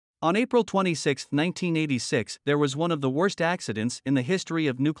On April 26, 1986, there was one of the worst accidents in the history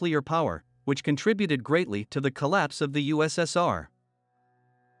of nuclear power, which contributed greatly to the collapse of the USSR.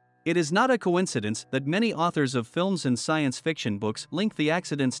 It is not a coincidence that many authors of films and science fiction books link the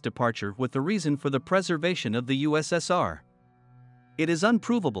accident's departure with the reason for the preservation of the USSR. It is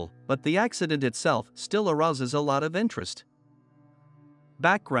unprovable, but the accident itself still arouses a lot of interest.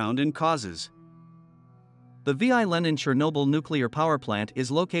 Background and causes. The Wisioner Chernobyl nuclear power plant is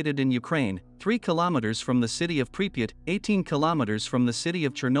located in Ukraine, 3 kilometers from the city of Pripyat, 18 kilometers from the city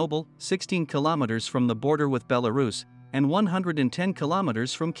of Chernobyl, 16 kilometers from the border with Belarus, and 110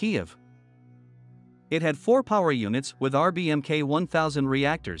 kilometers from Kiev. It had 4 power units with RBMK 1000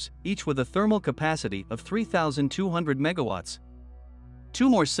 reactors, each with a thermal capacity of 3,200 megawatts. 2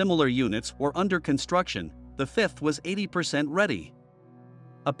 more similar units were under construction, the 5th was 80% ready.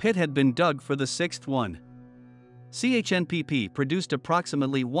 A pit had been dug for the 6th one. CHNPP produced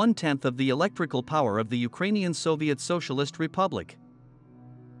approximately 1/10 of the electrical power of the Ukrainian Soviet Socialist Republic.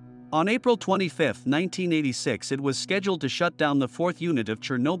 On April 25, 1986, it was scheduled to shut down the 4th unit of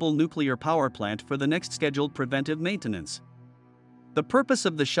Chernobyl nuclear power plant for the next scheduled preventive maintenance. The purpose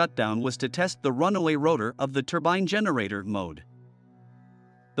of the shutdown was to test the runaway rotor of the turbine generator mode.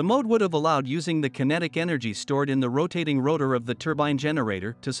 The mode would have allowed using the kinetic energy stored in the rotating rotor of the turbine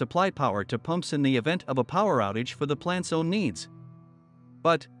generator to supply power to pumps in the event of a power outage for the plant's own needs.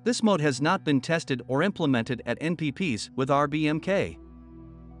 But this mode has not been tested or implemented at NPPs with RBMK.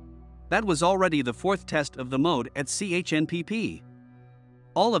 That was already the 4th test of the mode at CHNPP.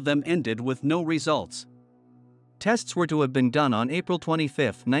 All of them ended with no results. Tests were to have been done on April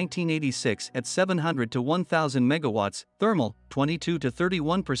 25, 1986 at 700 to 1000 megawatts, thermal, 22 to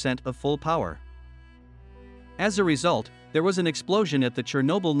 31% of full power. As a result, there was an explosion at the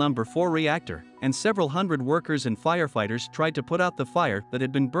Chernobyl No. 4 reactor, and several hundred workers and firefighters tried to put out the fire that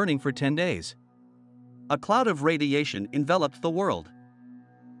had been burning for 10 days. A cloud of radiation enveloped the world.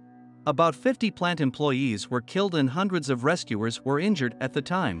 About 50 plant employees were killed and hundreds of rescuers were injured at the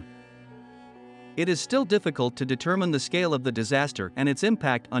time. It is still difficult to determine the scale of the disaster and its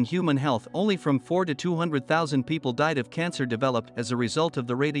impact on human health. Only from 4 to 200,000 people died of cancer developed as a result of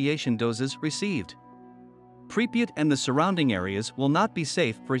the radiation doses received. Pripyat and the surrounding areas will not be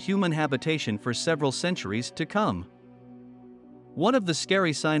safe for human habitation for several centuries to come. One of the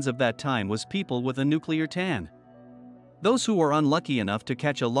scary signs of that time was people with a nuclear tan. Those who were unlucky enough to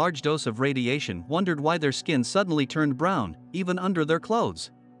catch a large dose of radiation wondered why their skin suddenly turned brown, even under their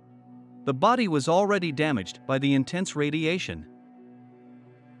clothes. The body was already damaged by the intense radiation.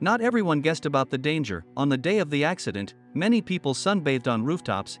 Not everyone guessed about the danger. On the day of the accident, many people sunbathed on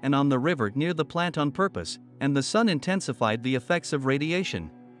rooftops and on the river near the plant on purpose, and the sun intensified the effects of radiation.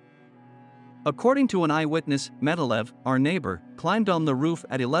 According to an eyewitness, Metalev, our neighbor, climbed on the roof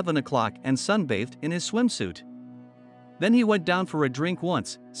at 11 o'clock and sunbathed in his swimsuit. Then he went down for a drink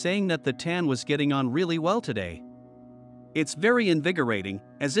once, saying that the tan was getting on really well today. It's very invigorating,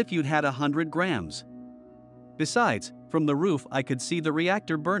 as if you'd had 100 grams. Besides, from the roof I could see the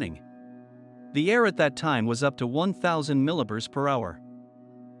reactor burning. The air at that time was up to 1,000 millibars per hour.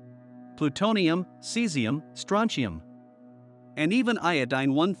 Plutonium, cesium, strontium, and even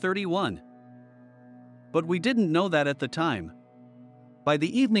iodine-131. But we didn't know that at the time. By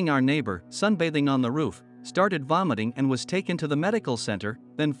the evening our neighbor, sunbathing on the roof, started vomiting and was taken to the medical center,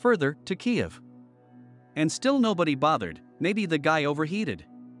 then further to Kiev. And still nobody bothered. Maybe the guy overheated.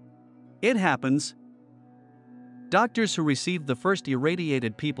 It happens. Doctors who received the first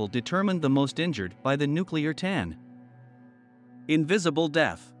irradiated people determined the most injured by the nuclear tan. Invisible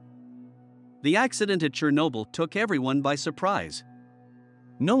death. The accident at Chernobyl took everyone by surprise.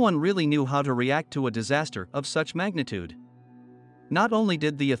 No one really knew how to react to a disaster of such magnitude. Not only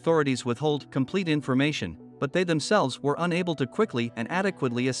did the authorities withhold complete information, but they themselves were unable to quickly and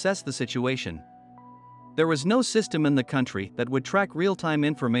adequately assess the situation. There was no system in the country that would track real-time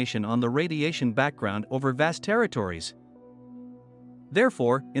information on the radiation background over vast territories.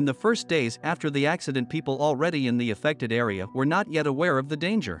 Therefore, in the first days after the accident, people already in the affected area were not yet aware of the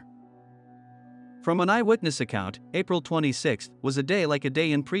danger. From an eyewitness account, April 26 was a day like a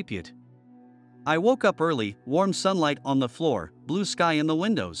day in Pripyat. I woke up early, warm sunlight on the floor, blue sky in the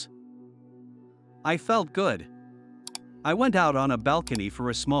windows. I felt good. I went out on a balcony for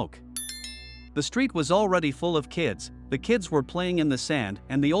a smoke. The street was already full of kids. The kids were playing in the sand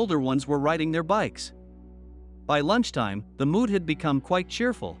and the older ones were riding their bikes. By lunchtime, the mood had become quite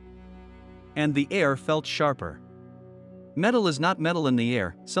cheerful. And the air felt sharper. Metal is not metal in the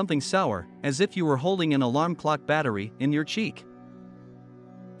air, something sour, as if you were holding an alarm clock battery in your cheek.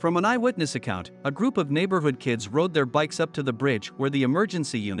 From an eyewitness account, a group of neighborhood kids rode their bikes up to the bridge where the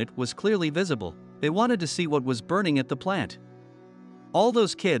emergency unit was clearly visible. They wanted to see what was burning at the plant. All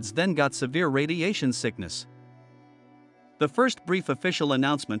those kids then got severe radiation sickness. The first brief official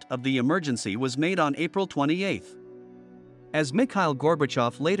announcement of the emergency was made on April 28. As Mikhail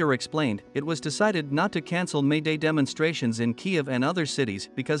Gorbachev later explained, it was decided not to cancel May Day demonstrations in Kiev and other cities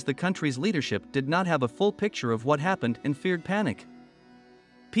because the country's leadership did not have a full picture of what happened and feared panic.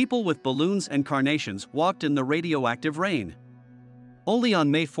 People with balloons and carnations walked in the radioactive rain. Only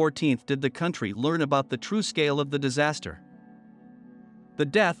on May 14 did the country learn about the true scale of the disaster. The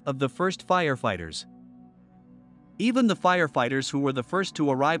death of the first firefighters. Even the firefighters who were the first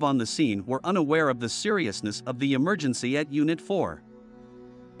to arrive on the scene were unaware of the seriousness of the emergency at Unit 4.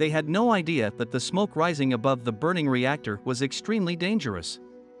 They had no idea that the smoke rising above the burning reactor was extremely dangerous.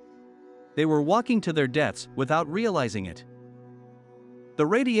 They were walking to their deaths without realizing it. The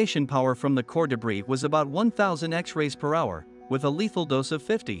radiation power from the core debris was about 1,000 X-rays per hour, with a lethal dose of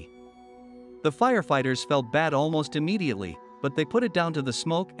 50. The firefighters felt bad almost immediately, but they put it down to the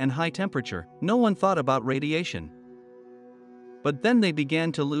smoke and high temperature. No one thought about radiation. But then they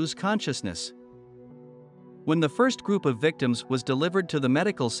began to lose consciousness. When the first group of victims was delivered to the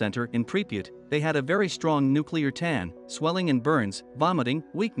medical center in Pripyat, they had a very strong nuclear tan, swelling and burns, vomiting,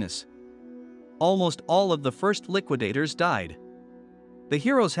 weakness. Almost all of the first liquidators died. The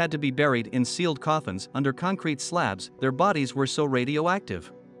heroes had to be buried in sealed coffins under concrete slabs. Their bodies were so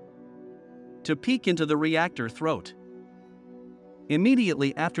radioactive. To peek into the reactor throat.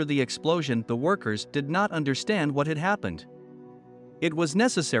 Immediately after the explosion, the workers did not understand what had happened. It was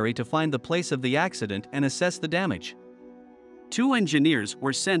necessary to find the place of the accident and assess the damage. 2 engineers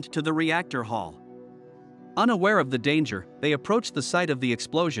were sent to the reactor hall. Unaware of the danger, they approached the site of the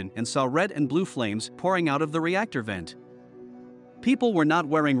explosion and saw red and blue flames pouring out of the reactor vent. People were not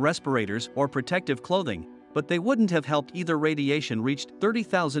wearing respirators or protective clothing, but they wouldn't have helped either. Radiation reached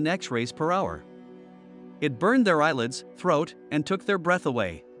 30,000 X-rays per hour. It burned their eyelids, throat, and took their breath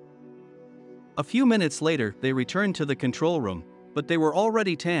away. A few minutes later, they returned to the control room, but they were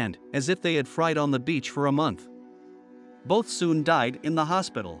already tanned, as if they had fried on the beach for a month. Both soon died in the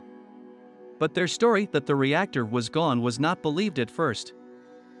hospital. But their story that the reactor was gone was not believed at first.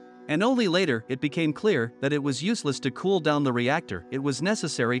 And only later it became clear that it was useless to cool down the reactor. It was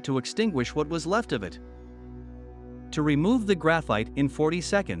necessary to extinguish what was left of it. To remove the graphite in 40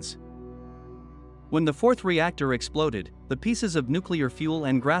 seconds. When the fourth reactor exploded, the pieces of nuclear fuel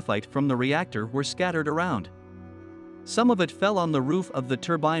and graphite from the reactor were scattered around. Some of it fell on the roof of the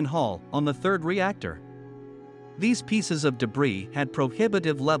turbine hall on the third reactor. These pieces of debris had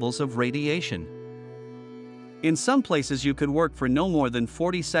prohibitive levels of radiation. In some places you could work for no more than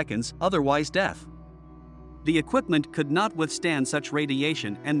 40 seconds, otherwise death. The equipment could not withstand such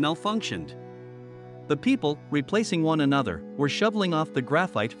radiation and malfunctioned. The people, replacing one another, were shoveling off the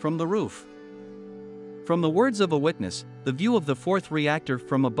graphite from the roof. From the words of a witness, the view of the fourth reactor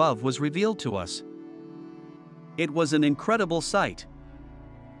from above was revealed to us. It was an incredible sight.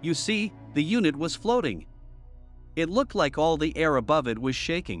 You see, the unit was floating. It looked like all the air above it was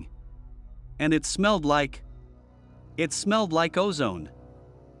shaking. And it smelled like ozone.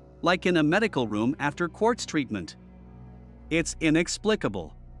 Like in a medical room after quartz treatment. It's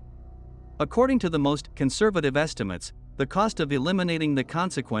inexplicable. According to the most conservative estimates, the cost of eliminating the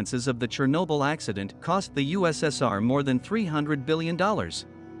consequences of the Chernobyl accident cost the USSR more than $300 billion.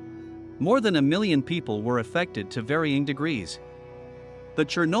 More than 1 million people were affected to varying degrees. The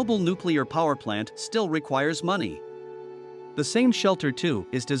Chernobyl nuclear power plant still requires money. The same shelter too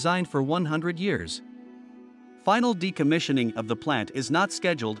is designed for 100 years. Final decommissioning of the plant is not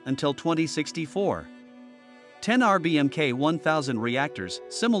scheduled until 2064. 10 RBMK 1000 reactors,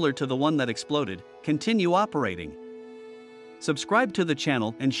 similar to the one that exploded, continue operating. Subscribe to the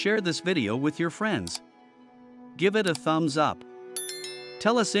channel and share this video with your friends. Give it a thumbs up.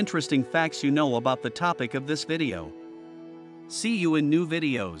 Tell us interesting facts you know about the topic of this video. See you in new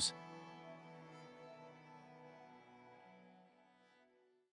videos.